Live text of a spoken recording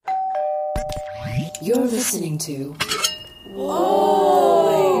You're listening to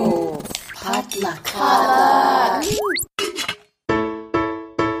Whoa! Potluck.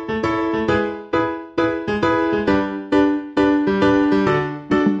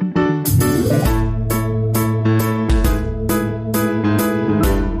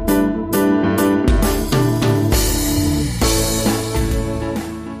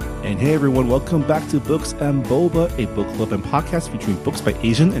 Hey everyone, welcome back to Books and Boba, a book club and podcast featuring books by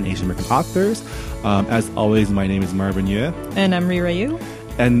Asian and Asian American authors. As always, my name is Marvin Yue. And I'm Rira Yu.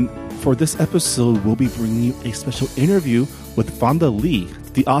 And for this episode, we'll be bringing you a special interview with Fonda Lee,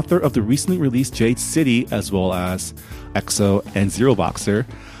 the author of the recently released Jade City, as well as EXO and Zero Boxer.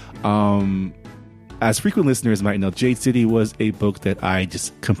 As frequent listeners might know, Jade City was a book that I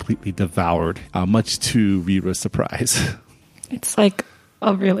just completely devoured, much to Rira's surprise. It's like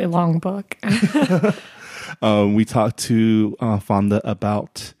a really long book. We talked to Fonda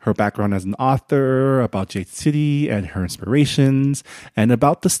about her background as an author, about Jade City and her inspirations, and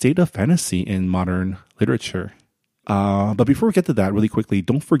about the state of fantasy in modern literature. But before we get to that, really quickly,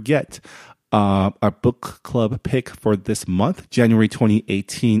 don't forget our book club pick for this month, January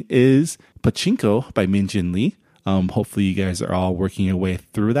 2018, is Pachinko by Min-Jin Lee. Hopefully you guys are all working your way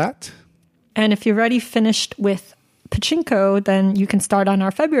through that. And if you're already finished with Pachinko, then you can start on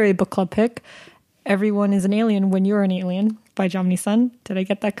our February book club pick, Everyone is an Alien When You're an Alien by Jomni Sun. Did I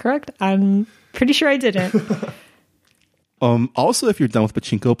get that correct? I'm pretty sure I didn't. Also, if you're done with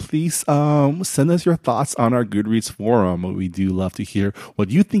Pachinko, please send us your thoughts on our Goodreads forum. We do love to hear what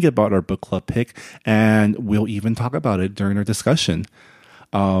you think about our book club pick, and we'll even talk about it during our discussion.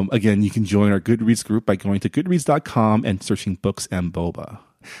 Again, you can join our Goodreads group by going to goodreads.com and searching Books and Boba.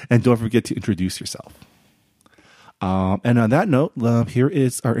 And don't forget to introduce yourself. And on that note, here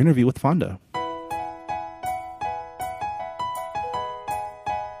is our interview with Fonda.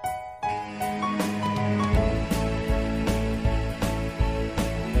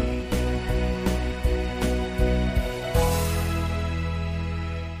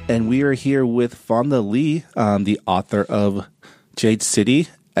 And we are here with Fonda Lee, the author of Jade City,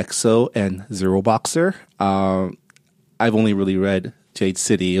 EXO, and Zero Boxer. I've only really read Jade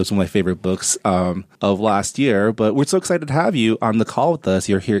City. It was one of my favorite books of last year, but we're so excited to have you on the call with us.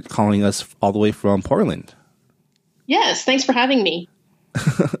 You're here calling us all the way from Portland. Yes, thanks for having me.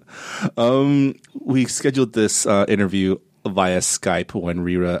 We scheduled this interview via Skype when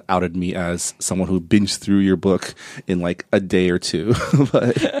Rira outed me as someone who binged through your book in like a day or two.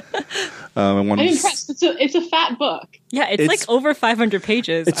 But I'm impressed. It's a fat book. Yeah, it's like over 500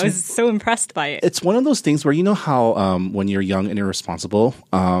 pages. I was so impressed by it. It's one of those things where, you know how when you're young and irresponsible,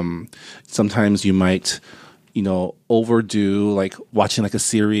 sometimes you might, overdo like watching like a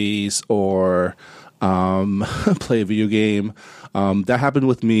series or play a video game. That happened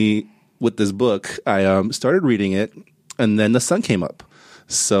with me with this book. I started reading it, and then the sun came up.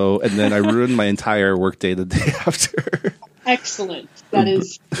 And then I ruined my entire workday the day after. Excellent. That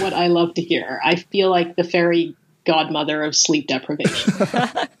is what I love to hear. I feel like the fairy godmother of sleep deprivation.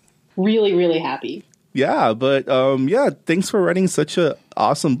 Really, really happy. Yeah, but thanks for writing such an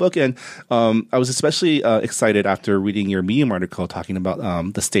awesome book. And I was especially excited after reading your Medium article talking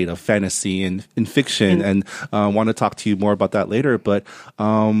about the state of fantasy and in fiction, and want to talk to you more about that later. But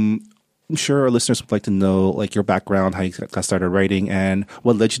I'm sure our listeners would like to know like your background, how you got started writing, and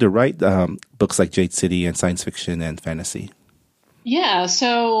what led you to write books like Jade City and science fiction and fantasy. Yeah,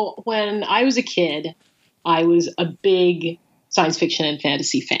 so when I was a kid, I was a big science fiction and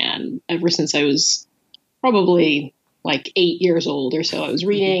fantasy fan ever since I was probably like 8 years old or so. I was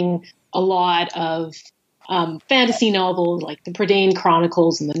reading a lot of fantasy novels like the Prydain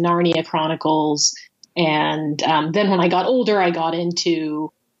Chronicles and the Narnia Chronicles. And then when I got older, I got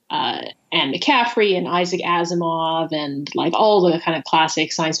into Anne McCaffrey and Isaac Asimov and like all the kind of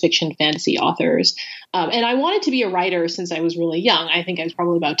classic science fiction fantasy authors. And I wanted to be a writer since I was really young. I think I was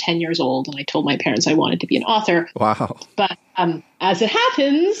probably about 10 years old, and I told my parents I wanted to be an author. Wow. But as it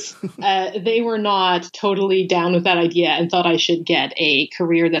happens, they were not totally down with that idea and thought I should get a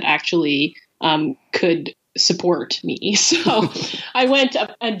career that actually could support me. So I went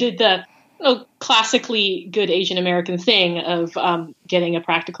up and did the classically good Asian American thing of getting a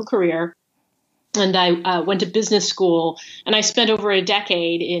practical career. And I went to business school, and I spent over a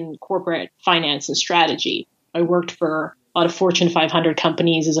decade in corporate finance and strategy. I worked for a lot of Fortune 500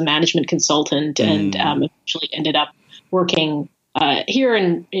 companies as a management consultant, and eventually ended up working here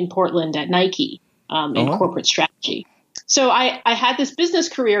in Portland at Nike in corporate strategy. So I had this business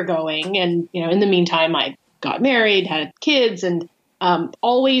career going, and in the meantime, I got married, had kids, and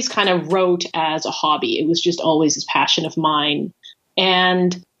always kind of wrote as a hobby. It was just always a passion of mine.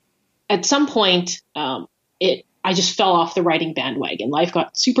 And at some point, I just fell off the writing bandwagon. Life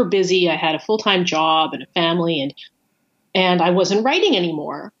got super busy. I had a full-time job and a family, and I wasn't writing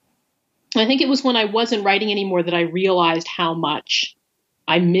anymore. I think it was when I wasn't writing anymore that I realized how much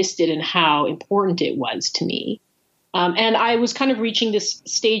I missed it and how important it was to me. And I was kind of reaching this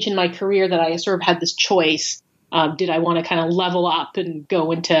stage in my career that I sort of had this choice. Did I want to kind of level up and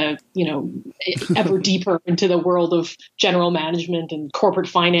go into, ever deeper into the world of general management and corporate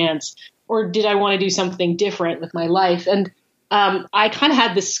finance? Or did I want to do something different with my life? And I kind of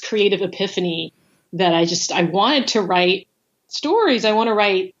had this creative epiphany that I wanted to write stories. I want to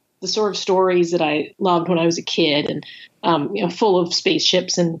write the sort of stories that I loved when I was a kid, and full of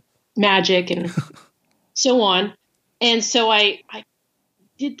spaceships and magic and so on. And so I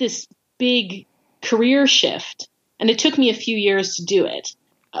did this big career shift, and it took me a few years to do it.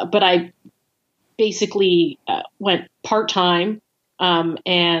 But I basically went part-time,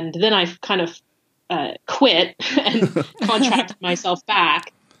 and then I kind of quit and contracted myself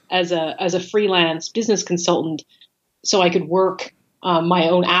back as a freelance business consultant so I could work my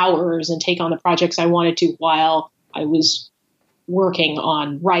own hours and take on the projects I wanted to while I was working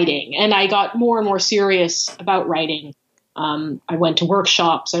on writing. And I got more and more serious about writing. I went to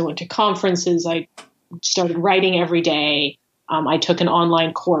workshops, I went to conferences, I started writing every day. I took an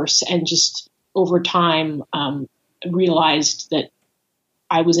online course, and just over time realized that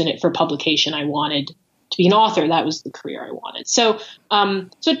I was in it for publication. I wanted to be an author. That was the career I wanted. So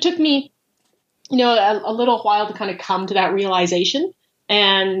it took me, a little while to kind of come to that realization.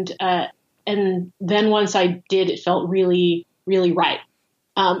 And then once I did, it felt really, really right.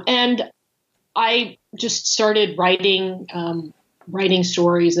 And I just started writing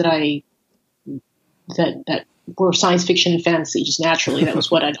stories that were science fiction and fantasy, just naturally. That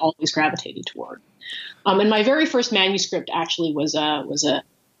was what I'd always gravitated toward. And my very first manuscript actually was a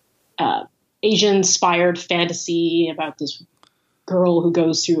Asian-inspired fantasy about this girl who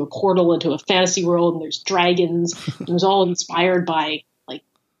goes through a portal into a fantasy world, and there's dragons. It was all inspired by like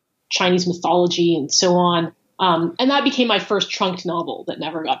Chinese mythology and so on. And that became my first trunked novel that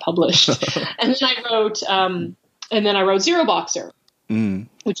never got published. And then I wrote Zero Boxer,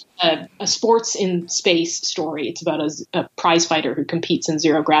 which is a sports in space story. It's about a prize fighter who competes in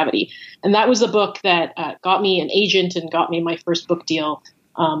zero gravity. And that was the book that got me an agent and got me my first book deal.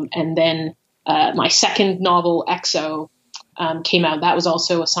 And then my second novel, EXO, came out. That was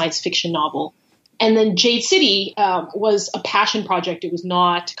also a science fiction novel. And then Jade City was a passion project. It was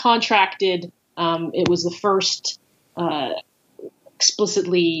not contracted. It was the first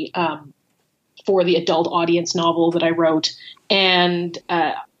explicitly for the adult audience novel that I wrote. And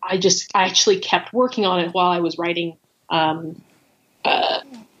I actually kept working on it while I was writing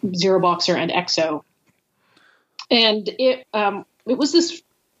Zero Boxer and EXO. And it was this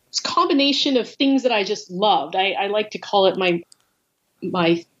combination of things that I just loved. I like to call it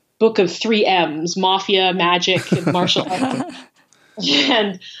my book of 3 M's: mafia, magic, and martial arts.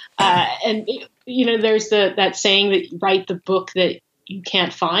 And there's that saying that you write the book that you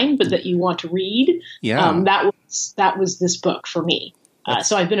can't find, but that you want to read. Yeah. That was this book for me.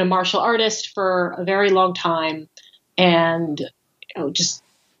 So I've been a martial artist for a very long time, and just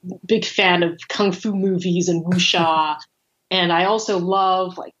big fan of kung fu movies and wuxia. And I also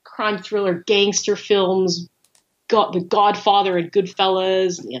love like crime thriller gangster films, The Godfather and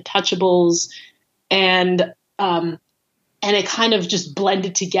Goodfellas, and The Untouchables, and it kind of just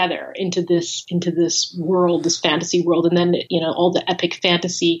blended together into this world, this fantasy world, and then all the epic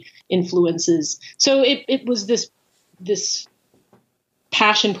fantasy influences. So it was this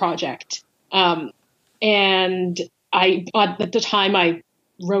passion project, and at the time I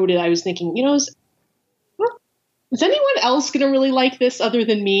wrote it, I was thinking, is anyone else going to really like this other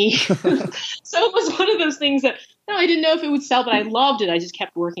than me? So it was one of those things that I didn't know if it would sell, but I loved it. I just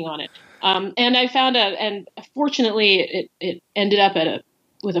kept working on it. And I found and fortunately it ended up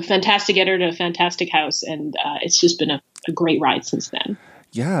with a fantastic editor at a fantastic house. And it's just been a great ride since then.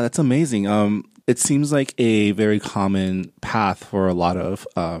 Yeah, that's amazing. It seems like a very common path for a lot of,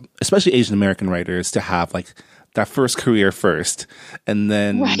 especially Asian American writers, to have like that first career first, and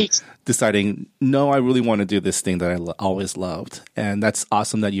then deciding, no, I really want to do this thing that I always loved. And that's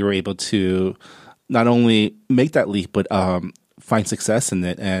awesome that you were able to not only make that leap, but find success in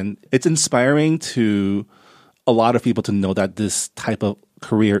it. And it's inspiring to a lot of people to know that this type of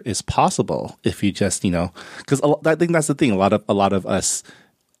career is possible if you just, because I think that's the thing. A lot of us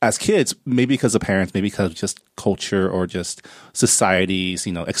as kids, maybe because of parents, maybe because of just culture or just society's,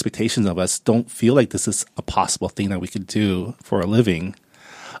 expectations of us, don't feel like this is a possible thing that we could do for a living.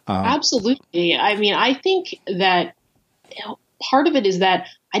 Absolutely. I mean, I think that part of it is that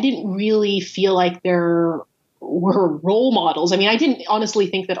I didn't really feel like there were role models. I mean, I didn't honestly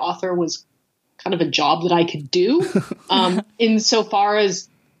think that author was kind of a job that I could do. Insofar as,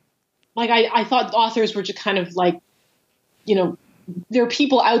 like, I thought authors were just kind of like, you know, there are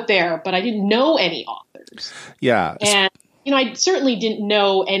people out there, but I didn't know any authors. Yeah. And, you know, I certainly didn't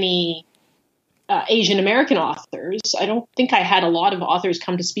know any Asian American authors. I don't think I had a lot of authors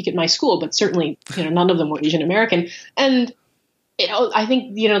come to speak at my school, but certainly, you know, none of them were Asian American. And, you know, I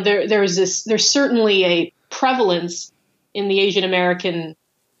think, you know, there's certainly a prevalence in the Asian American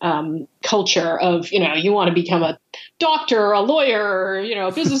culture of, you know, you want to become a doctor or a lawyer, or, you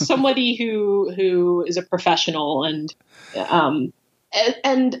know, business, somebody who is a professional. And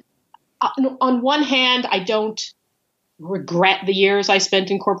on one hand, I don't regret the years I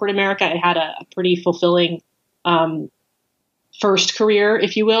spent in corporate America. I had a pretty fulfilling first career,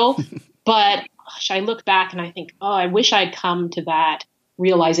 if you will. But gosh, I look back and I think, oh, I wish I'd come to that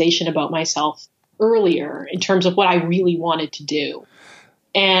realization about myself earlier in terms of what I really wanted to do.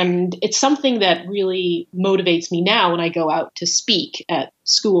 And it's something that really motivates me now when I go out to speak at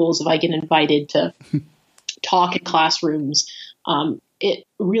schools, if I get invited to talk in classrooms. It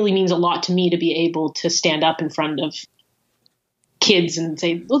really means a lot to me to be able to stand up in front of kids and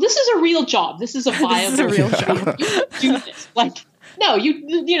say, well, this is a real job. This is a viable real job. You do this. Like, no,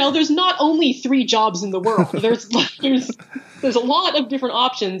 you know, there's not only 3 jobs in the world. There's a lot of different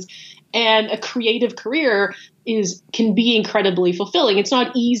options, and a creative career can be incredibly fulfilling. It's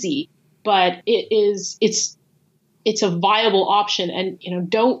not easy, but it's a viable option. And, you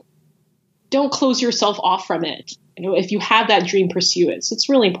know, don't close yourself off from it. You know, if you have that dream, pursue it. So it's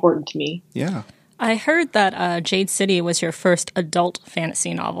really important to me. Yeah. I heard that Jade City was your first adult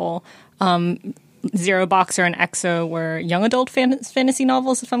fantasy novel. Zero Boxer and EXO were young adult fantasy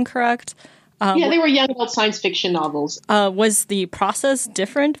novels, if I'm correct. Yeah, they were young adult science fiction novels. Was the process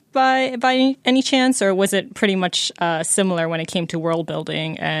different by any chance, or was it pretty much similar when it came to world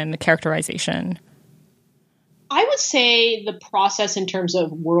building and characterization? I would say the process in terms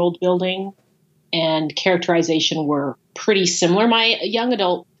of world building and characterization were pretty similar. My young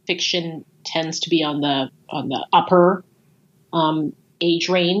adult fiction tends to be on the upper age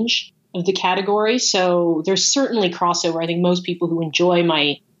range of the category, so there's certainly crossover. I think most people who enjoy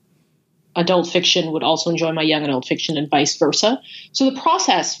my adult fiction would also enjoy my young adult fiction, and vice versa. So the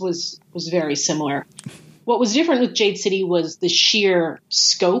process was very similar. What was different with Jade City was the sheer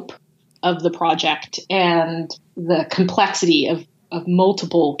scope of the project and the complexity of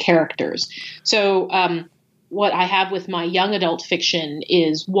multiple characters. So what I have with my young adult fiction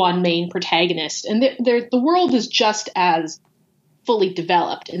is one main protagonist, and the world is just as fully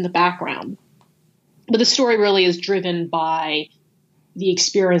developed in the background. But the story really is driven by the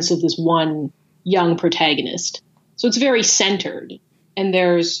experience of this one young protagonist. So it's very centered, and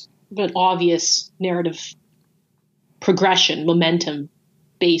there's an obvious narrative progression, momentum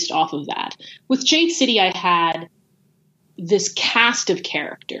based off of that. With Jade City, I had this cast of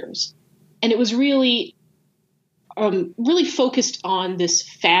characters, and it was really focused on this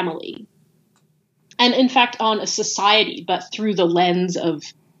family, and in fact on a society, but through the lens of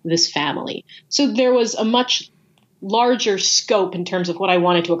this family. So there was a much larger scope in terms of what I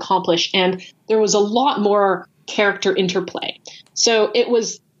wanted to accomplish, and there was a lot more character interplay. So it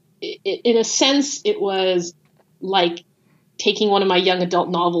was, in a sense, it was like taking one of my young adult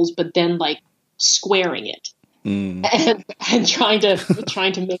novels, but then like squaring it and trying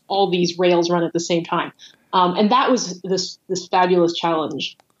to make all these rails run at the same time. And that was this fabulous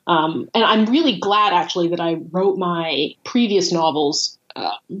challenge. And I'm really glad actually that I wrote my previous novels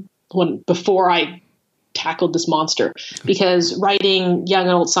before I tackled this monster, because writing young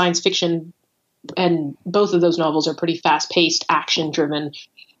adult science fiction, and both of those novels are pretty fast-paced, action-driven,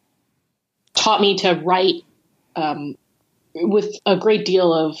 taught me to write with a great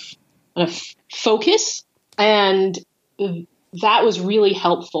deal of focus, and that was really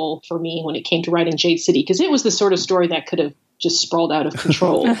helpful for me when it came to writing Jade City, because it was the sort of story that could have just sprawled out of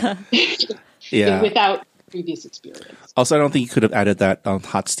control without previous experience. Also, I don't think you could have added that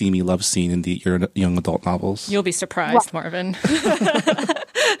hot, steamy love scene in your young adult novels. You'll be surprised, Marvin.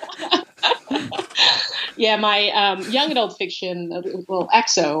 Yeah, my young adult fiction, well,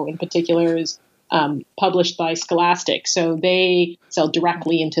 EXO in particular, is published by Scholastic, so they sell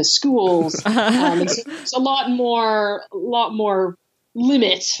directly into schools. It's a lot more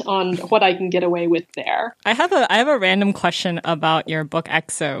limit on what I can get away with there. I have a random question about your book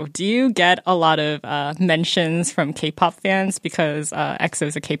EXO. Do you get a lot of mentions from K-pop fans, because EXO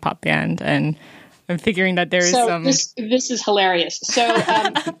is a K-pop band, and I'm figuring that there's some. This is hilarious. So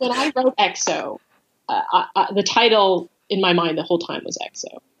when I wrote EXO, the title in my mind the whole time was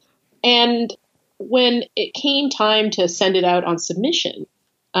EXO. And when it came time to send it out on submission,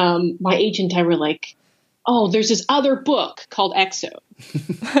 my agent and I were like, oh, there's this other book called EXO.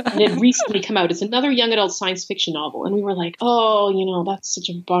 And it had recently come out. It's another young adult science fiction novel. And we were like, oh, that's such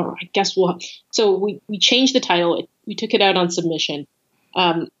a bummer. I guess we'll... So we changed the title. We took it out on submission.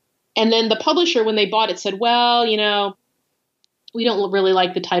 And then the publisher, when they bought it, said, well, we don't really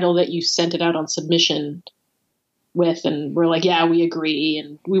like the title that you sent it out on submission with. And we're like, yeah, we agree.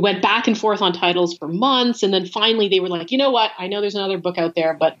 And we went back and forth on titles for months. And then finally they were like, you know what? I know there's another book out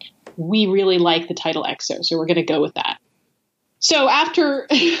there, but we really like the title EXO. So we're going to go with that. So at that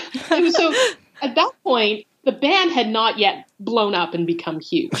point, the band had not yet blown up and become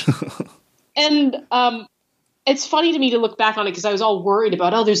huge. And it's funny to me to look back on it because I was all worried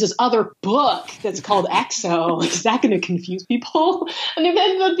about, there's this other book that's called EXO. Is that going to confuse people? And it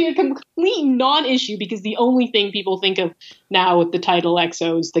ended up being a complete non-issue because the only thing people think of now with the title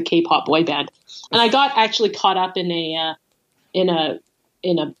EXO is the K-pop boy band. And I got actually caught up in a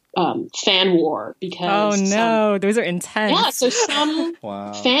fan war because those are intense. Yeah, so some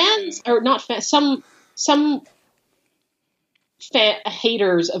fans or not fans, some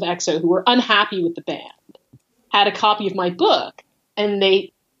haters of EXO who were unhappy with the band had a copy of my book and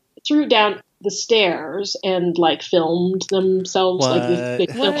they threw it down the stairs and filmed themselves so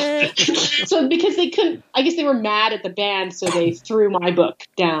because they couldn't, I guess they were mad at the band, so they threw my book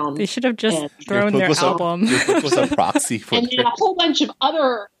down. They should have just thrown their album. Your book was a proxy for and then a whole bunch of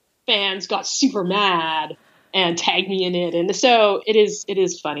other fans got super mad and tagged me in it, and so it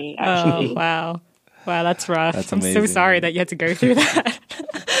is funny actually. Oh wow, that's rough. That's I'm amazing. so sorry that you had to go through that.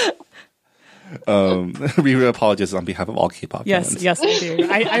 We apologize on behalf of all K-pop fans. Yes, I do.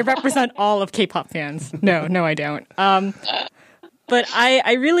 I represent all of K-pop fans. No, I don't. But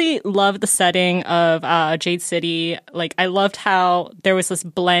I really love the setting of Jade City. I loved how there was this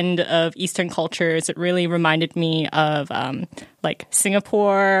blend of Eastern cultures. It really reminded me of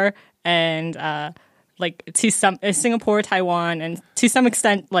Singapore and Singapore, Taiwan, and to some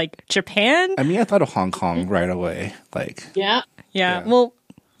extent Japan. I mean, I thought of Hong Kong right away. Yeah. Well,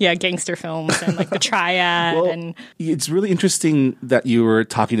 yeah, gangster films and the Triad. And it's really interesting that you were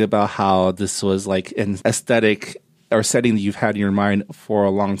talking about how this was an aesthetic or setting that you've had in your mind for a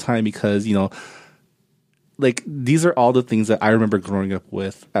long time because, these are all the things that I remember growing up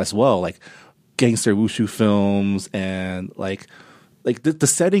with as well, gangster wushu films and the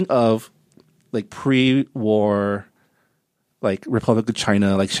setting of pre-war Republic of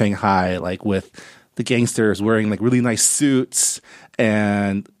China, Shanghai, with the gangsters wearing like really nice suits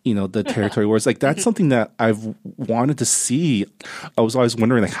and, you know, the territory wars. Like that's something that I've wanted to see. I was always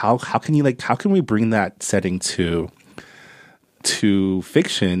wondering like how can we bring that setting to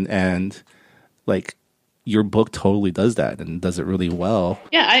fiction, and like your book totally does that and does it really well.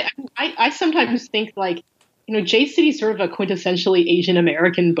 Yeah, I sometimes think like, you know, Jade City is sort of a quintessentially Asian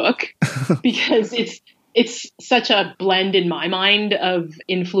American book because it's such a blend in my mind of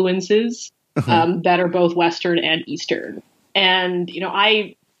influences that are both Western and Eastern. And, you know,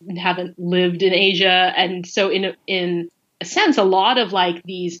 I haven't lived in Asia. And so in a sense, a lot of like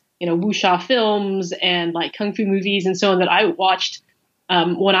these, you know, wuxia films and like kung fu movies and so on that I watched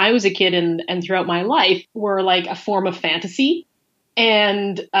when I was a kid and throughout my life were like a form of fantasy.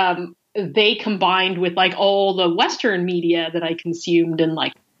 And they combined with like all the Western media that I consumed and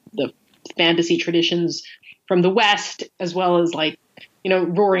like the fantasy traditions from the West, as well as like, you know,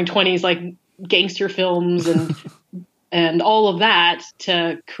 roaring 20s, like gangster films and all of that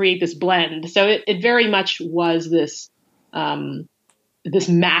to create this blend. So it very much was this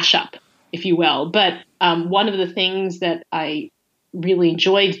mashup, if you will. But one of the things that I really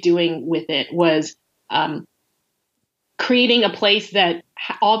enjoyed doing with it was creating a place that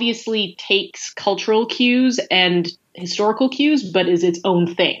obviously takes cultural cues and historical cues, but is its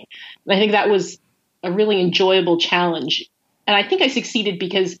own thing. And I think that was a really enjoyable challenge. And I think I succeeded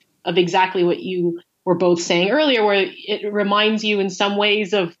because of exactly what you were both saying earlier, where it reminds you in some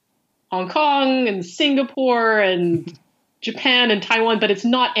ways of Hong Kong and Singapore and Japan and Taiwan, but it's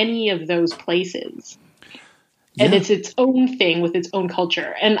not any of those places. Yeah. And it's its own thing with its own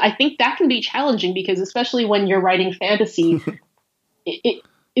culture. And I think that can be challenging because especially when you're writing fantasy,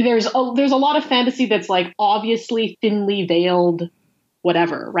 there's a lot of fantasy that's like obviously thinly veiled,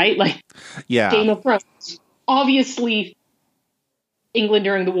 whatever, right? Like Game of Thrones, obviously England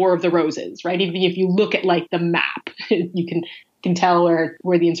during the War of the Roses, right? Even if you look at like the map, you can tell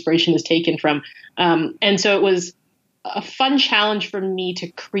where the inspiration is taken from. And so it was a fun challenge for me to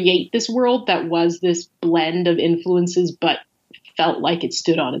create this world that was this blend of influences, but felt like it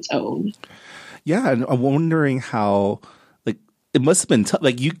stood on its own. Yeah, and I'm wondering how it must have been tough.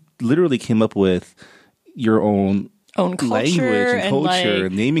 Like you literally came up with your own culture language and culture,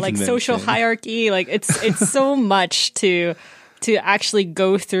 like, naming like convention. social hierarchy. Like it's so much to actually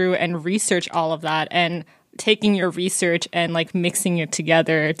go through and research all of that, and taking your research and like mixing it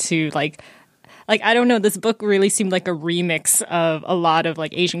together to like I don't know, this book really seemed like a remix of a lot of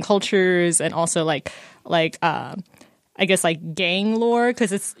like Asian cultures, and also like I guess like gang lore,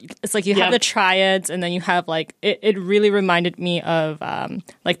 because it's like you have the triads, and then you have like it really reminded me of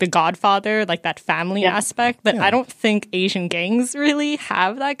like The Godfather, like that family aspect. But I don't think Asian gangs really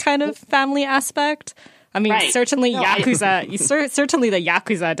have that kind of family aspect. I mean, certainly Yakuza, certainly the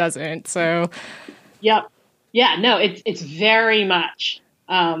Yakuza doesn't. So, yeah, no, it's very much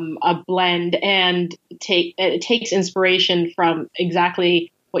a blend, and it takes inspiration from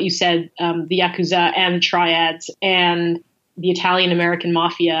exactly what you said, the Yakuza and the triads and the Italian American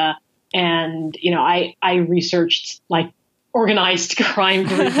mafia. And, you know, I researched like organized crime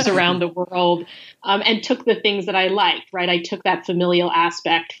groups around the world, and took the things that I liked, right? I took that familial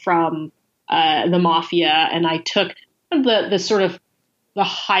aspect from the mafia, and I took the sort of the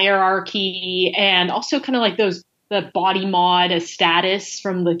hierarchy, and also kind of like the body mod as status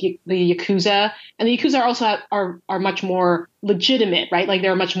from the Yakuza. And the Yakuza also are much more legitimate, right? Like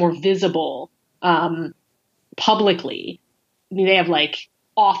they're much more visible publicly. I mean, they have like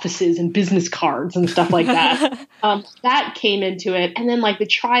offices and business cards and stuff like that. That came into it. And then like the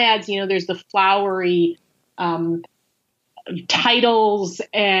triads, you know, there's the flowery titles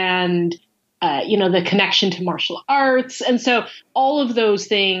and, you know, the connection to martial arts. And so all of those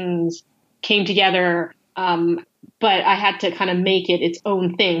things came together. But I had to kind of make it its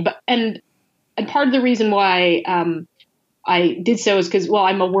own thing. And part of the reason why I did so is because, well,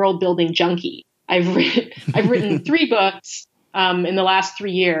 I'm a world building junkie. I've written 3 books in the last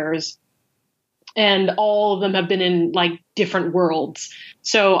 3 years, and all of them have been in like different worlds.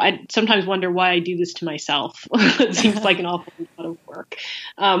 So I sometimes wonder why I do this to myself. It seems like an awful lot of work.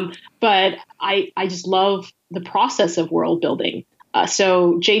 But I just love the process of world building.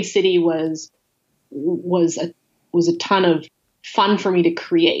 So Jade City was a ton of fun for me to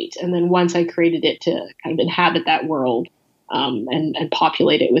create. And then once I created it, to kind of inhabit that world and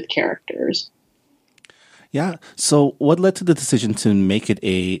populate it with characters. Yeah. So what led to the decision to make it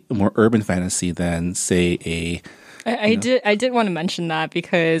a more urban fantasy than, say, I did want to mention that,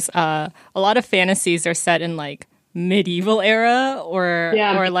 because a lot of fantasies are set in like medieval era or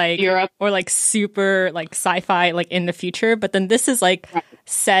like Europe, or like super like sci-fi, like in the future. But then this is like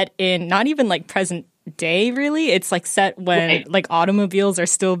set in not even like present day, really. It's like set when like automobiles are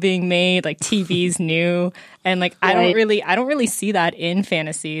still being made, like TV's new, and like I don't really see that in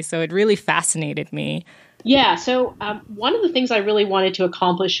fantasy. So it really fascinated me. Yeah. So one of the things I really wanted to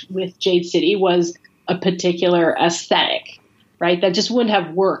accomplish with Jade City was a particular aesthetic, right? That just wouldn't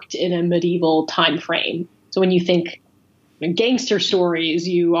have worked in a medieval time frame. So when you think gangster stories,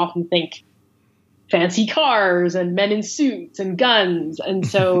 you often think fancy cars and men in suits and guns. And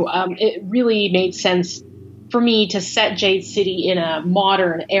so it really made sense for me to set Jade City in a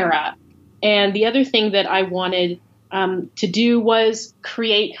modern era. And the other thing that I wanted to do was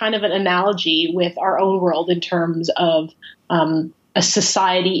create kind of an analogy with our own world in terms of a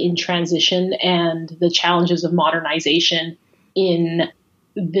society in transition and the challenges of modernization in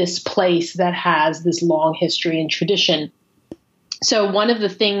this place that has this long history and tradition. So one of the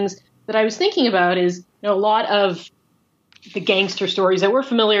things that I was thinking about is, you know, a lot of the gangster stories that we're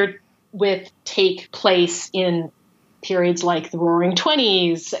familiar with take place in periods like the Roaring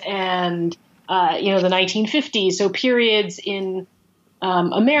Twenties and, you know, the 1950s. So periods in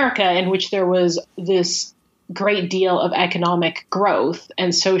America in which there was this great deal of economic growth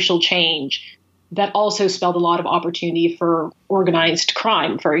and social change that also spelled a lot of opportunity for organized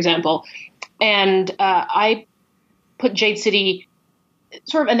crime, for example. And I put Jade City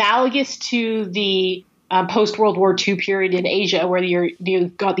sort of analogous to the post-World War II period in Asia, where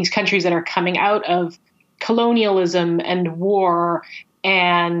you've got these countries that are coming out of colonialism and war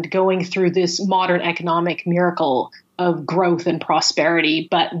and going through this modern economic miracle of growth and prosperity,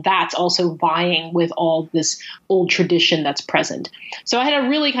 but that's also vying with all this old tradition that's present. So I had a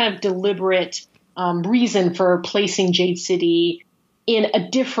really kind of deliberate reason for placing Jade City in a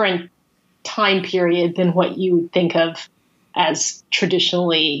different time period than what you would think of as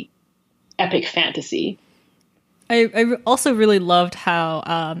traditionally epic fantasy. I also really loved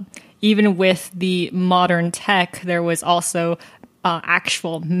how even with the modern tech, there was also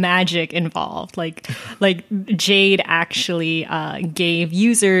actual magic involved. Like Jade actually gave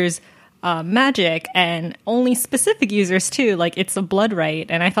users magic, and only specific users too. Like it's a blood right,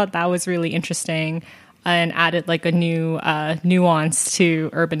 and I thought that was really interesting. and added like a new nuance to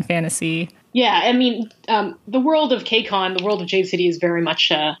urban fantasy. Yeah, I mean, the world of KCON, the world of Jade City is very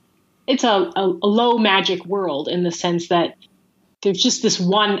much it's a low magic world in the sense that there's just this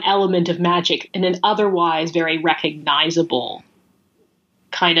one element of magic in an otherwise very recognizable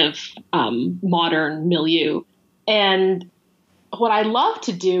kind of modern milieu. And what I love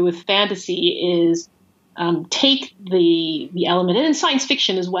to do with fantasy is take the element, and in science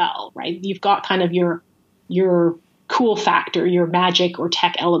fiction as well, right? You've got kind of your cool factor, your magic or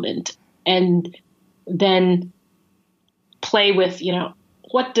tech element, and then play with,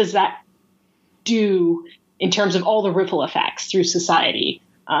 what does that do in terms of all the ripple effects through society.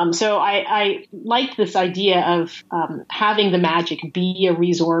 So I like this idea of having the magic be a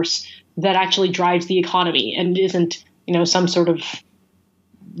resource that actually drives the economy and isn't, some sort of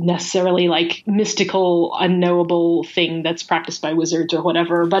necessarily like mystical, unknowable thing that's practiced by wizards or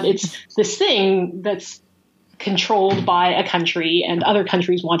whatever, but it's this thing that's controlled by a country and other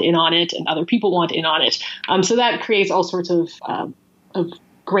countries want in on it and other people want in on it. So that creates all sorts of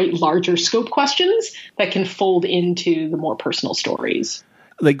great larger scope questions that can fold into the more personal stories.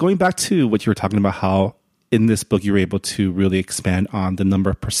 Like going back to what you were talking about, how in this book you were able to really expand on the number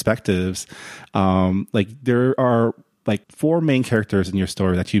of perspectives. Like there are like 4 main characters in your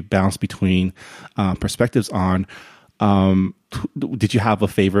story that you bounce between perspectives on. Did you have a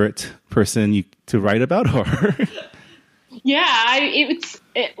favorite person to write about, or? Yeah,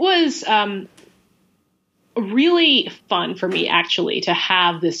 it was really fun for me actually to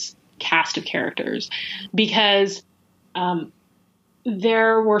have this cast of characters because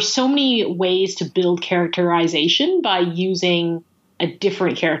there were so many ways to build characterization by using a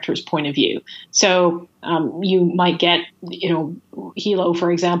different character's point of view. So you might get, Hilo,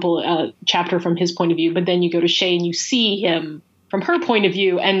 for example, a chapter from his point of view, but then you go to Shay and you see him from her point of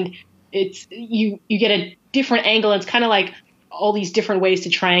view, and it's you get a different angle. It's kind of like all these different ways to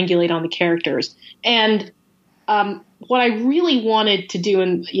triangulate on the characters. And what I really wanted to do,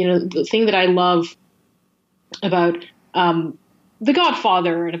 and the thing that I love about The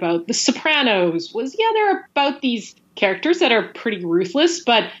Godfather and about The Sopranos was, they're about these characters that are pretty ruthless,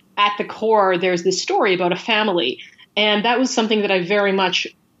 but at the core, there's this story about a family. And that was something that I very much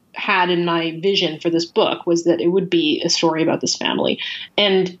had in my vision for this book, was that it would be a story about this family.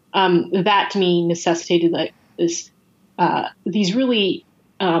 And that to me necessitated these really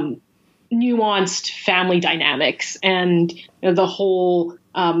nuanced family dynamics and the whole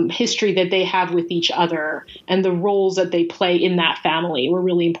history that they have with each other and the roles that they play in that family were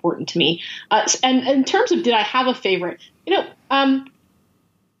really important to me. And in terms of did I have a favorite,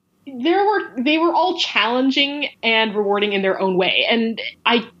 they were all challenging and rewarding in their own way. And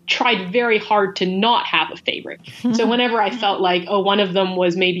I tried very hard to not have a favorite. So whenever I felt like, one of them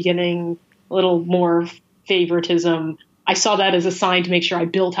was maybe getting a little more favoritism, I saw that as a sign to make sure I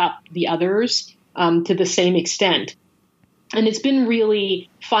built up the others to the same extent. And it's been really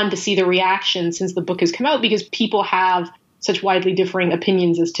fun to see the reaction since the book has come out, because people have such widely differing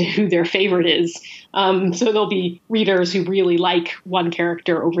opinions as to who their favorite is. So there'll be readers who really like one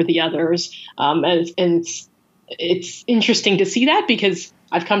character over the others. And it's interesting to see that, because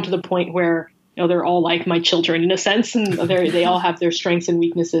I've come to the point where, they're all like my children in a sense, and they all have their strengths and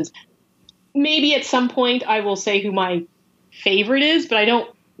weaknesses. Maybe at some point I will say who my favorite is, but I don't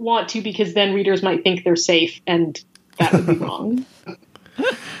want to, because then readers might think they're safe, and that would be wrong.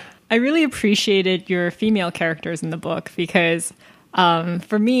 I really appreciated your female characters in the book, because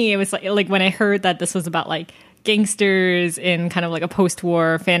for me, it was like when I heard that this was about like gangsters in kind of like a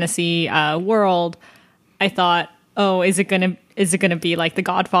post-war fantasy world, I thought, is it gonna be like The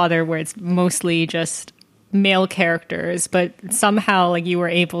Godfather, where it's mostly just male characters? But somehow, like, you were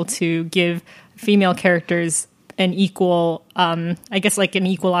able to give female characters an equal, an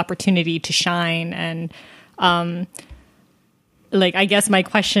equal opportunity to shine. And I guess my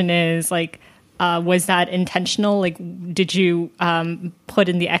question is, was that intentional? Like, did you put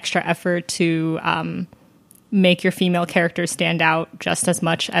in the extra effort to make your female characters stand out just as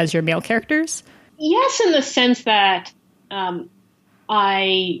much as your male characters? Yes, in the sense that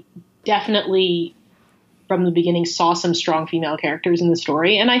I definitely, from the beginning, saw some strong female characters in the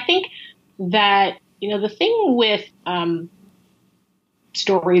story. And I think that, the thing with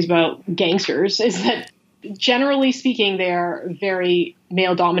stories about gangsters is that, generally speaking, they are very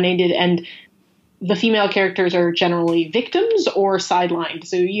male-dominated, and the female characters are generally victims or sidelined.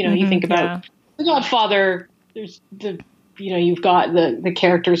 So, you think about The Godfather, there's you've got the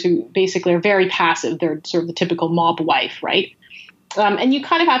characters who basically are very passive. They're sort of the typical mob wife, right? And you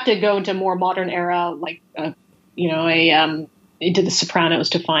kind of have to go into a more modern era, like, into The Sopranos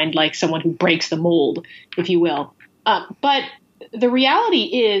to find like someone who breaks the mold, if you will. But the reality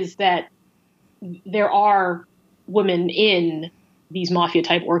is that there are women in these mafia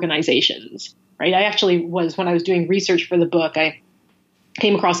type organizations, right? I actually when I was doing research for the book, I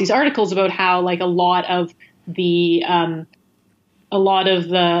came across these articles about how like a lot of the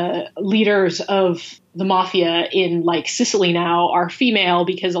leaders of the mafia in like Sicily now are female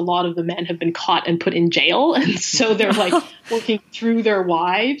because a lot of the men have been caught and put in jail. And so they're like working through their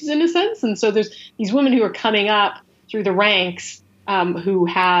wives in a sense. And so there's these women who are coming up through the ranks, who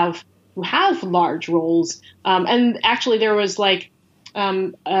have large roles. And actually there was like,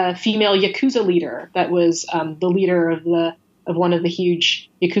 a female Yakuza leader that was, the leader of one of the huge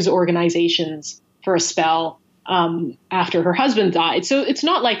Yakuza organizations for a spell, after her husband died. So it's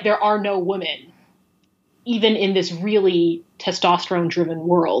not like there are no women, even in this really testosterone-driven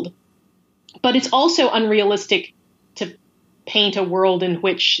world. But it's also unrealistic to paint a world in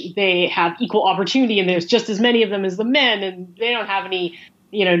which they have equal opportunity and there's just as many of them as the men and they don't have any,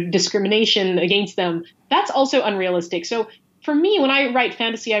 discrimination against them. That's also unrealistic. So for me, when I write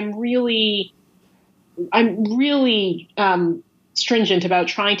fantasy, I'm really stringent about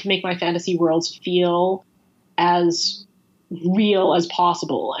trying to make my fantasy worlds feel as real as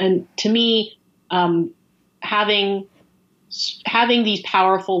possible. And to me, having these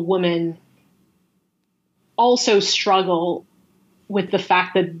powerful women also struggle with the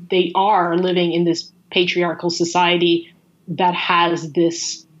fact that they are living in this patriarchal society that has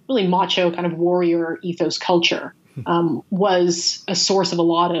this really macho kind of warrior ethos culture, was a source of a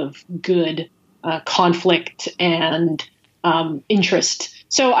lot of good conflict and interest.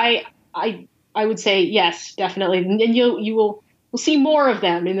 So I would say yes, definitely, and we'll see more of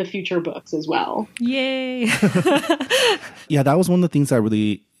them in the future books as well. Yay! Yeah, that was one of the things I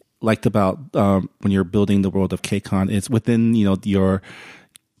really liked about when you're building the world of KCON. Is within the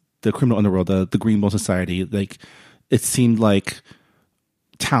criminal underworld, the Greenbow Society. Like it seemed like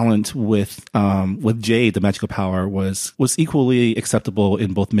talent with Jade, the magical power, was equally acceptable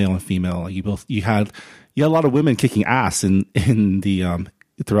in both male and female. Like you had a lot of women kicking ass in the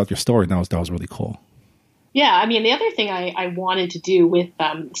throughout your story, and that was really cool. Yeah, I mean, the other thing I wanted to do with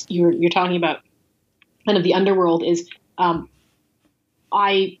you're talking about kind of the underworld is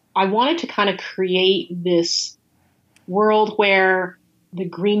I wanted to kind of create this world where the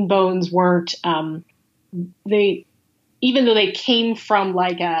Greenbones weren't even though they came from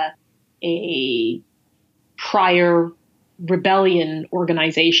like a prior rebellion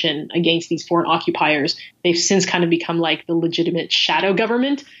organization against these foreign occupiers, they've since kind of become like the legitimate shadow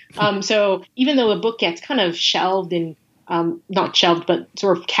government. So even though the book gets kind of shelved in, not shelved, but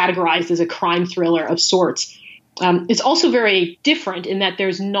sort of categorized as a crime thriller of sorts, it's also very different in that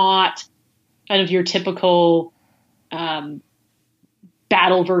there's not kind of your typical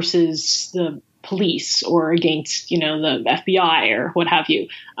battle versus the police or against, the FBI or what have you.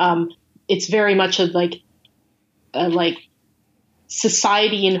 It's very much of like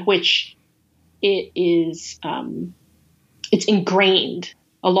society in which it is, it's ingrained.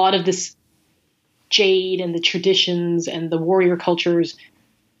 A lot of this Jade and the traditions and the warrior cultures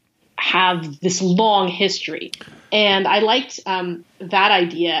have this long history. And I liked that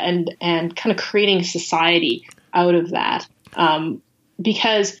idea and kind of creating society out of that.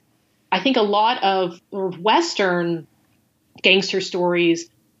 Because I think a lot of Western gangster stories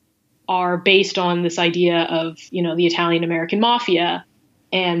are based on this idea of, the Italian American mafia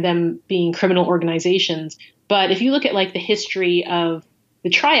and them being criminal organizations. But if you look at like the history of the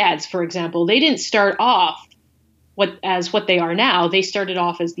triads, for example, they didn't start off what they are now. They started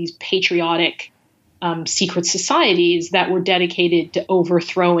off as these patriotic secret societies that were dedicated to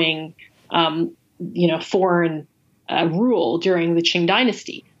overthrowing, foreign rule during the Qing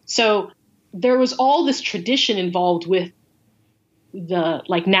dynasty. So there was all this tradition involved with the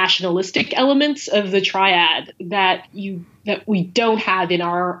like nationalistic elements of the triad that we don't have in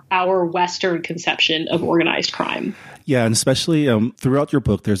our Western conception of organized crime. Yeah, and especially throughout your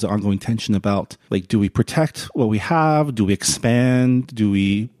book, there's an ongoing tension about like, do we protect what we have? Do we expand? Do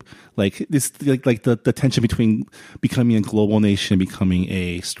we like this like the tension between becoming a global nation, becoming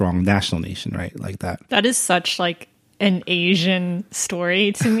a strong national nation, right? Like that. That is such like an Asian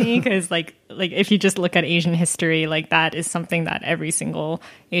story to me, because like if you just look at Asian history, like that is something that every single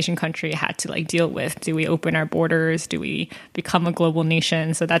Asian country had to like deal with. Do we open our borders? Do we become a global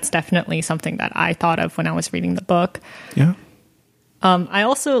nation? So that's definitely something that I thought of when I was reading the book. Yeah. I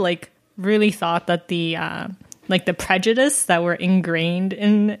also like really thought that the prejudice that were ingrained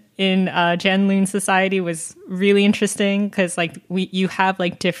in Janloon society was really interesting, because like you have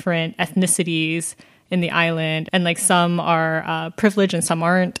like different ethnicities in the island, and like some are privileged and some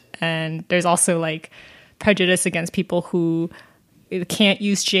aren't. And there's also like prejudice against people who can't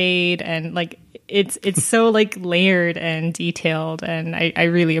use jade, and like it's so like layered and detailed, and I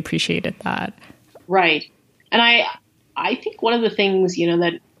really appreciated that. Right. And I think one of the things,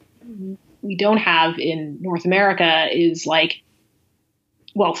 that we don't have in North America is like,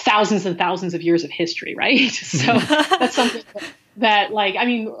 well, thousands and thousands of years of history, right? So that's something that like, I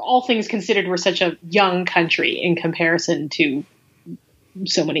mean, all things considered, we're such a young country in comparison to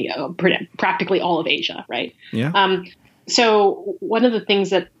so many, practically all of Asia, right? Yeah. So one of the things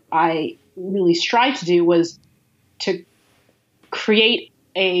that I really strive to do was to create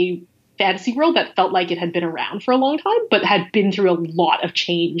a fantasy world that felt like it had been around for a long time, but had been through a lot of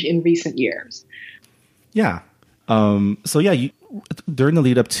change in recent years. Yeah. So yeah, during the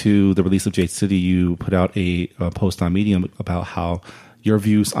lead up to the release of Jade City, you put out a post on Medium about how your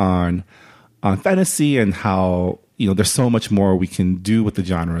views on fantasy and how there's so much more we can do with the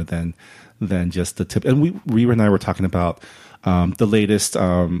genre than just the tip. And we and I were talking about the latest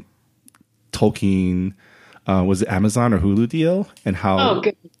Tolkien was it Amazon or Hulu deal, and how oh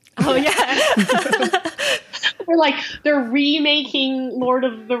good. Oh yeah. They're remaking Lord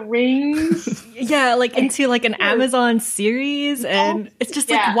of the Rings. Yeah, like into like an Amazon series, and it's just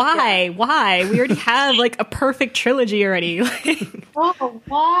like, why? Yeah. Why? We already have like a perfect trilogy already. Oh,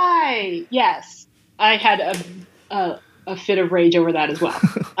 why? Yes, I had a fit of rage over that as well,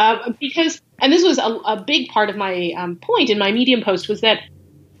 because, and this was a big part of my point in my Medium post, was that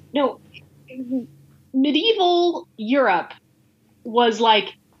medieval Europe was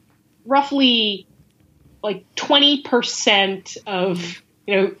like roughly like 20% of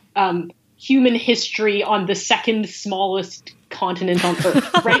human history on the second smallest continent on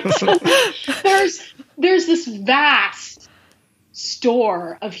Earth, right? So there's this vast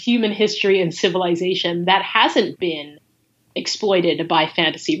store of human history and civilization that hasn't been exploited by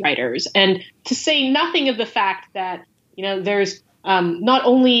fantasy writers, and to say nothing of the fact that there's not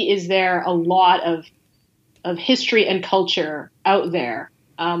only is there a lot of history and culture out there.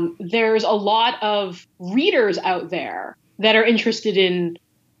 There's a lot of readers out there that are interested in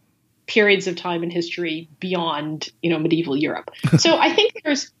periods of time in history beyond, medieval Europe. So I think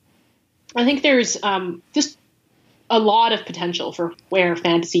there's just a lot of potential for where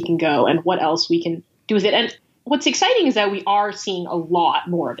fantasy can go and what else we can do with it. And what's exciting is that we are seeing a lot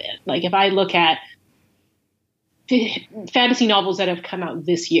more of it. Like if I look at the fantasy novels that have come out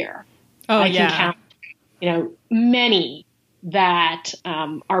this year, I can count, many that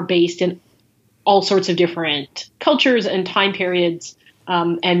are based in all sorts of different cultures and time periods,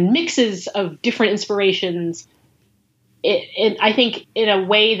 and mixes of different inspirations. I think in a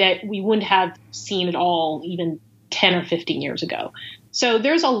way that we wouldn't have seen at all even 10 or 15 years ago. So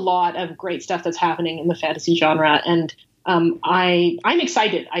there's a lot of great stuff that's happening in the fantasy genre, and I'm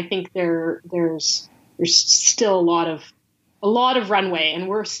excited. I think there's still a lot of runway, and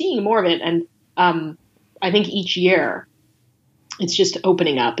we're seeing more of it. And I think each year it's just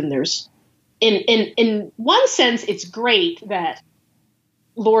opening up, and there's in one sense, it's great that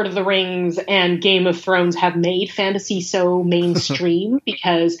Lord of the Rings and Game of Thrones have made fantasy so mainstream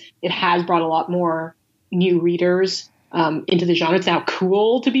because it has brought a lot more new readers into the genre. It's now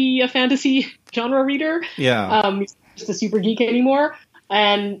cool to be a fantasy genre reader. Yeah. Just a super geek anymore.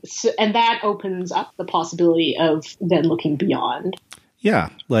 And that opens up the possibility of then looking beyond. Yeah,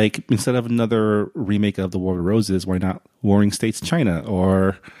 like instead of another remake of The War of Roses, why not Warring States China?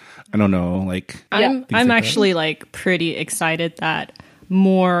 Or I don't know, like I'm actually like pretty excited that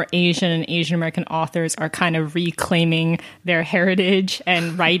more Asian and Asian American authors are kind of reclaiming their heritage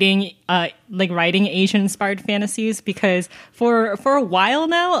and writing Asian inspired fantasies, because for a while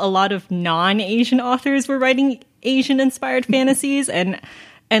now a lot of non-Asian authors were writing Asian inspired fantasies, and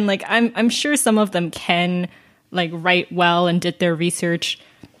like I'm sure some of them can like write well and did their research,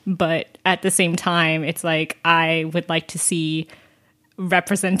 but at the same time it's like I would like to see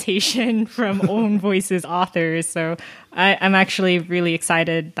representation from own voices authors. So I'm actually really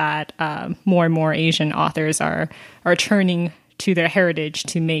excited that more and more Asian authors are turning to their heritage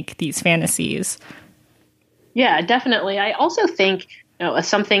to make these fantasies. Yeah, definitely. I also think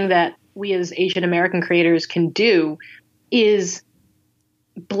something that we as Asian American creators can do is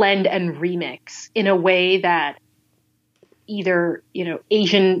blend and remix in a way that either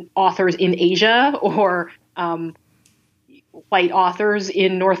Asian authors in Asia or white authors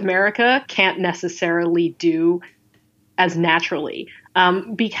in North America can't necessarily do as naturally,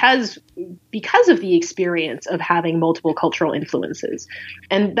 because of the experience of having multiple cultural influences.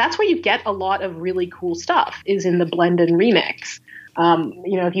 And that's where you get a lot of really cool stuff, is in the blend and remix.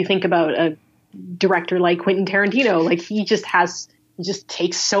 If you think about director like Quentin Tarantino. Like he just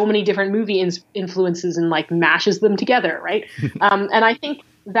takes so many different movie influences and like mashes them together, right? And I think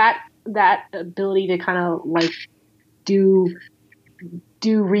that ability to kind of like do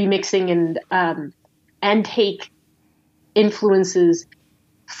remixing and take influences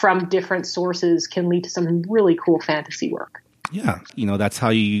from different sources can lead to some really cool fantasy work. Yeah, that's how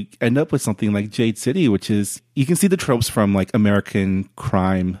you end up with something like Jade City, which is, you can see the tropes from like American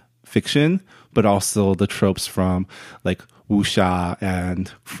crime fiction, but also the tropes from like wuxia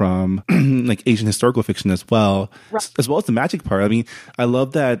and from like Asian historical fiction as well, right. As well as the magic part. I mean, I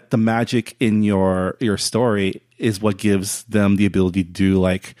love that the magic in your story is what gives them the ability to do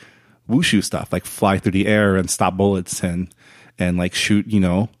like wushu stuff, like fly through the air and stop bullets and like shoot,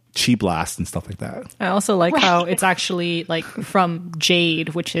 chi blast and stuff like that. I also like how it's actually like from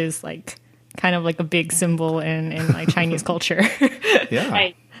jade, which is like kind of like a big symbol in like Chinese culture. Yeah.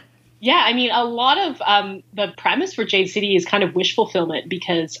 Right. Yeah, I mean, a lot of the premise for Jade City is kind of wish fulfillment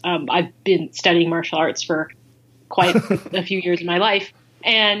because I've been studying martial arts for quite a few years in my life.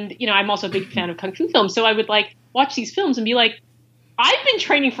 And, I'm also a big fan of Kung Fu films. So I would like watch these films and be like, I've been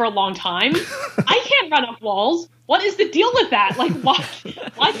training for a long time. I can't run up walls. What is the deal with that? Like, why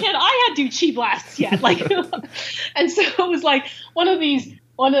can't I do chi blasts yet? Like, and so it was like one of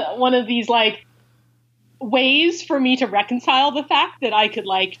these like ways for me to reconcile the fact that I could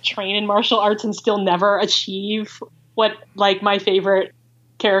like train in martial arts and still never achieve what like my favorite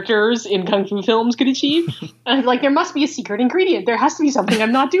characters in Kung Fu films could achieve. And like, there must be a secret ingredient. There has to be something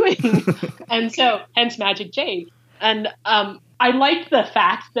I'm not doing. And so hence Magic Jade. And, I liked the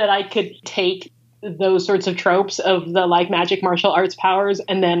fact that I could take those sorts of tropes of the like magic martial arts powers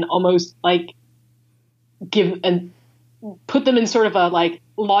and then almost like give and put them in sort of a like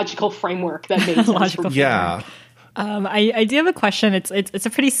logical framework that made sense. Logical yeah. I do have a question. It's a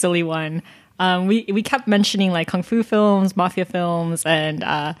pretty silly one. We kept mentioning like kung fu films, mafia films, and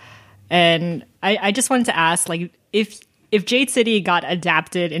I just wanted to ask, like, if Jade City got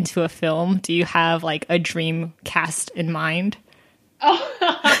adapted into a film, do you have like a dream cast in mind?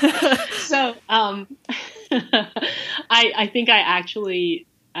 Oh, so I think I actually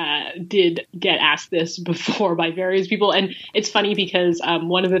did get asked this before by various people, and it's funny because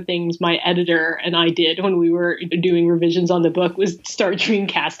one of the things my editor and I did when we were doing revisions on the book was start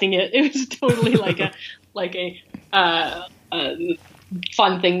dreamcasting it. It was totally like a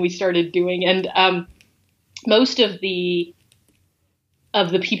fun thing we started doing, and most of the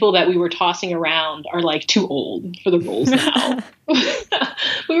people that we were tossing around are like too old for the roles now.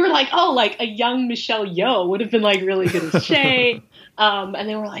 We were like, oh, like a young Michelle Yeoh would have been like really good as Shay. And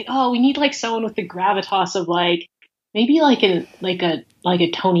they were like, oh, we need like someone with the gravitas of like maybe like a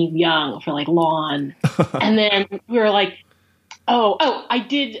Tony Young for like Lon. And then we were like, oh, I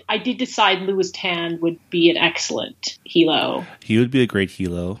did decide Louis Tan would be an excellent Hilo. He would be a great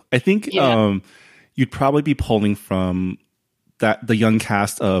Hilo. I think you'd probably be pulling from the young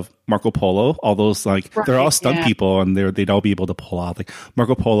cast of Marco Polo, all those like they're all stunt people, and they'd all be able to pull out like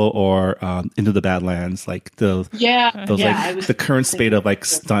Marco Polo or Into the Badlands, like the current spate of like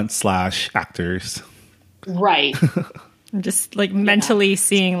stunt / actors. Right. I'm just like mentally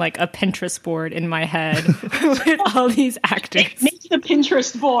seeing like a Pinterest board in my head with all these actors. Make the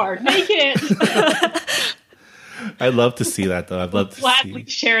Pinterest board. Make it. I'd love to see that, though. I'd love to gladly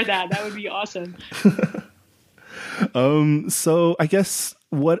share that. That would be awesome. So I guess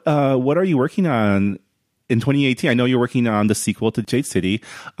what are you working on in 2018? I know you're working on the sequel to Jade City,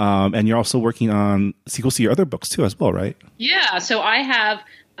 and you're also working on sequels to your other books too, as well, right? Yeah. So I have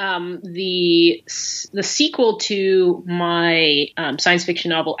the sequel to my science fiction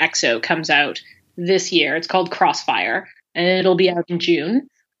novel Exo comes out this year. It's called Crossfire, and it'll be out in June.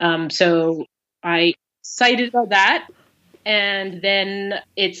 So I excited about that, and then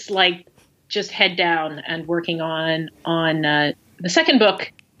it's like just head down and working on the second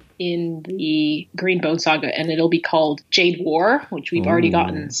book in the Green Bone Saga, and it'll be called Jade War, which we've already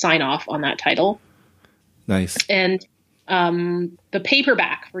gotten sign off on that title. Nice. And the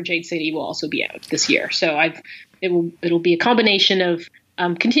paperback for Jade City will also be out this year. So it'll be a combination of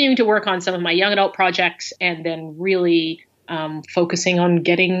continuing to work on some of my young adult projects and then really focusing on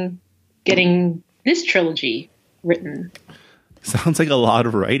getting this trilogy written. Sounds like a lot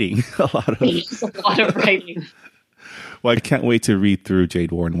of writing. It's a lot of writing. Well, I can't wait to read through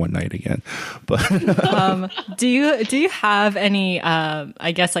Jade War in one night again. But do you have any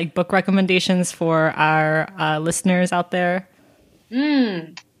I guess like book recommendations for our listeners out there?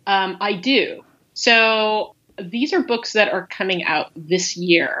 I do. So these are books that are coming out this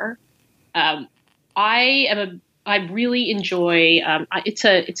year. I am I really enjoy. It's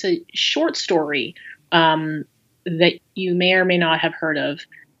a short story that you may or may not have heard of.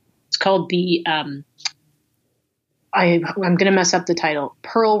 It's called the I'm going to mess up the title.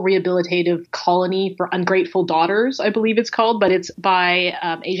 Pearl Rehabilitative Colony for Ungrateful Daughters, I believe it's called, but it's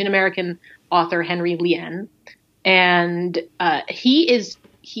by Asian American author Henry Lien, and he is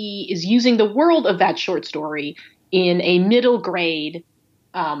using the world of that short story in a middle grade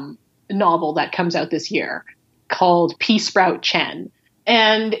novel that comes out this year called Pea Sprout Chen,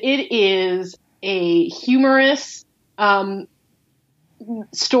 and it is a humorous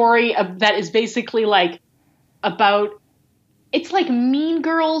story that is basically like about, it's like Mean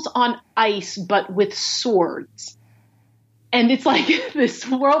Girls on ice but with swords. And it's like this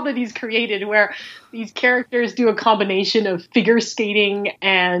world that he's created where these characters do a combination of figure skating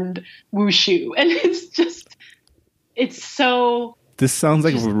and wushu. And it's so... This sounds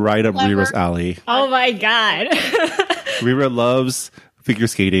like right up clever. Rira's alley. Oh my God. Rira loves figure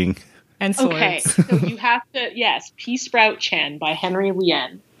skating. And swords. Okay, so you have to, yes, Pea Sprout Chen by Henry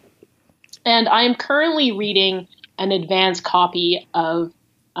Lien. And I am currently reading an advanced copy of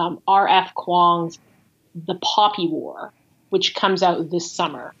R.F. Kuang's The Poppy War, which comes out this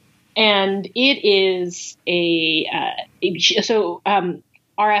summer. And it is R.F.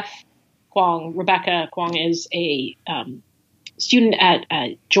 Kuang, Rebecca Kuang, is a student at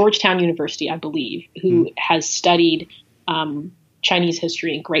Georgetown University, I believe, who has studied Chinese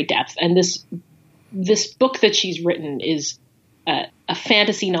history in great depth. And this book that she's written is a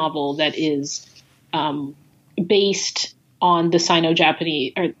fantasy novel that is based on the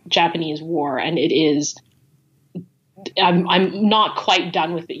Sino-Japanese or Japanese War, and it is. I'm not quite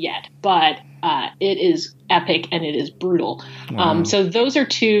done with it yet, but it is epic and it is brutal. Wow. So those are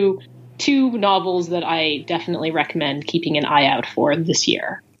two novels that I definitely recommend keeping an eye out for this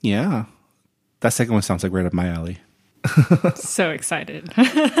year. Yeah. That second one sounds like right up my alley. So excited.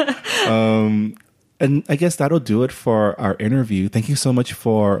 And I guess that'll do it for our interview. Thank you so much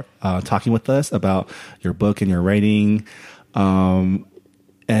for talking with us about your book and your writing. And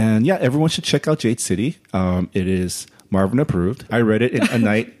yeah, everyone should check out Jade City. It is Marvin approved. I read it in a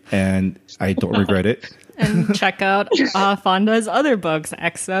night and I don't regret it. And check out Fonda's other books,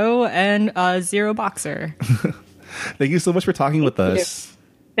 EXO and Zero Boxer. Thank you so much for talking with us.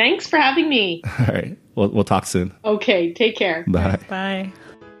 Thanks for having me. All right. We'll talk soon. Okay, take care. Bye. Bye.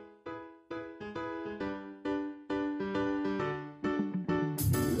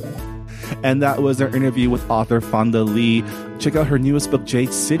 And that was our interview with author Fonda Lee. Check out her newest book,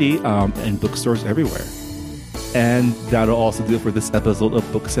 Jade City, in bookstores everywhere. And that'll also do it for this episode of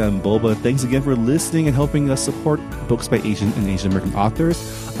Books and Boba. Thanks again for listening and helping us support books by Asian and Asian American authors.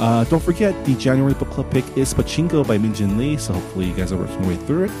 Don't forget, the January book club pick is Pachinko by Minjin Lee, so hopefully you guys are working your way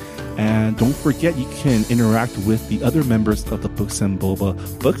through it. And don't forget, you can interact with the other members of the Books and Boba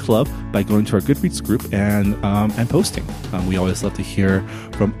book club by going to our Goodreads group and posting. We always love to hear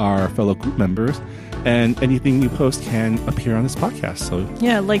from our fellow group members. And anything you post can appear on this podcast. So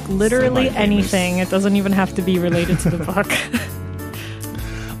Yeah, like literally semi-famous. anything. It doesn't even have to be related to the book.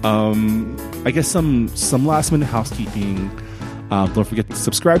 I guess some last minute housekeeping. Don't forget to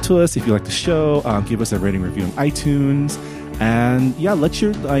subscribe to us if you like the show. Give us a rating review on iTunes. And yeah,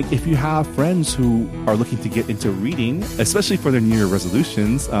 if you have friends who are looking to get into reading, especially for their New Year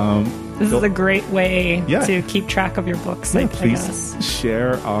resolutions, This is a great way Yeah. to keep track of your books. yeah, I please guess.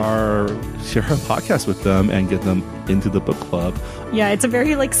 share our podcast with them and get them into the book club. Yeah, it's a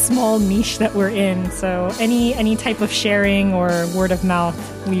very small niche that we're in. So any type of sharing or word of mouth,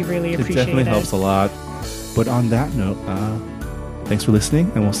 we really It appreciate definitely it. helps a lot. But on that note, thanks for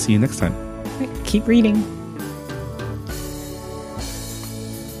listening, and we'll see you next time. Keep reading.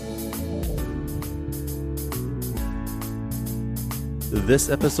 This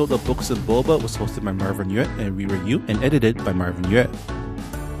episode of Books and Boba was hosted by Marvin Yue and Rira Yu and edited by Marvin Yue.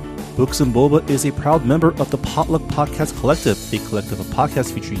 Books and Boba is a proud member of the Potluck Podcast Collective, a collective of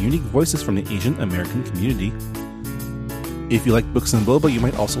podcasts featuring unique voices from the Asian American community. If you like Books and Boba, you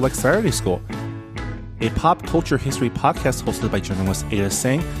might also like Saturday School, a pop culture history podcast hosted by journalist Ada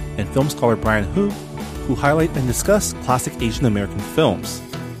Sang and film scholar Brian Hu, who highlight and discuss classic Asian American films.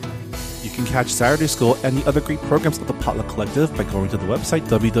 You can catch Saturday School and the other great programs of the Potluck Collective by going to the website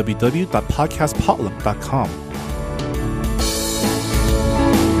www.podcastpotluck.com.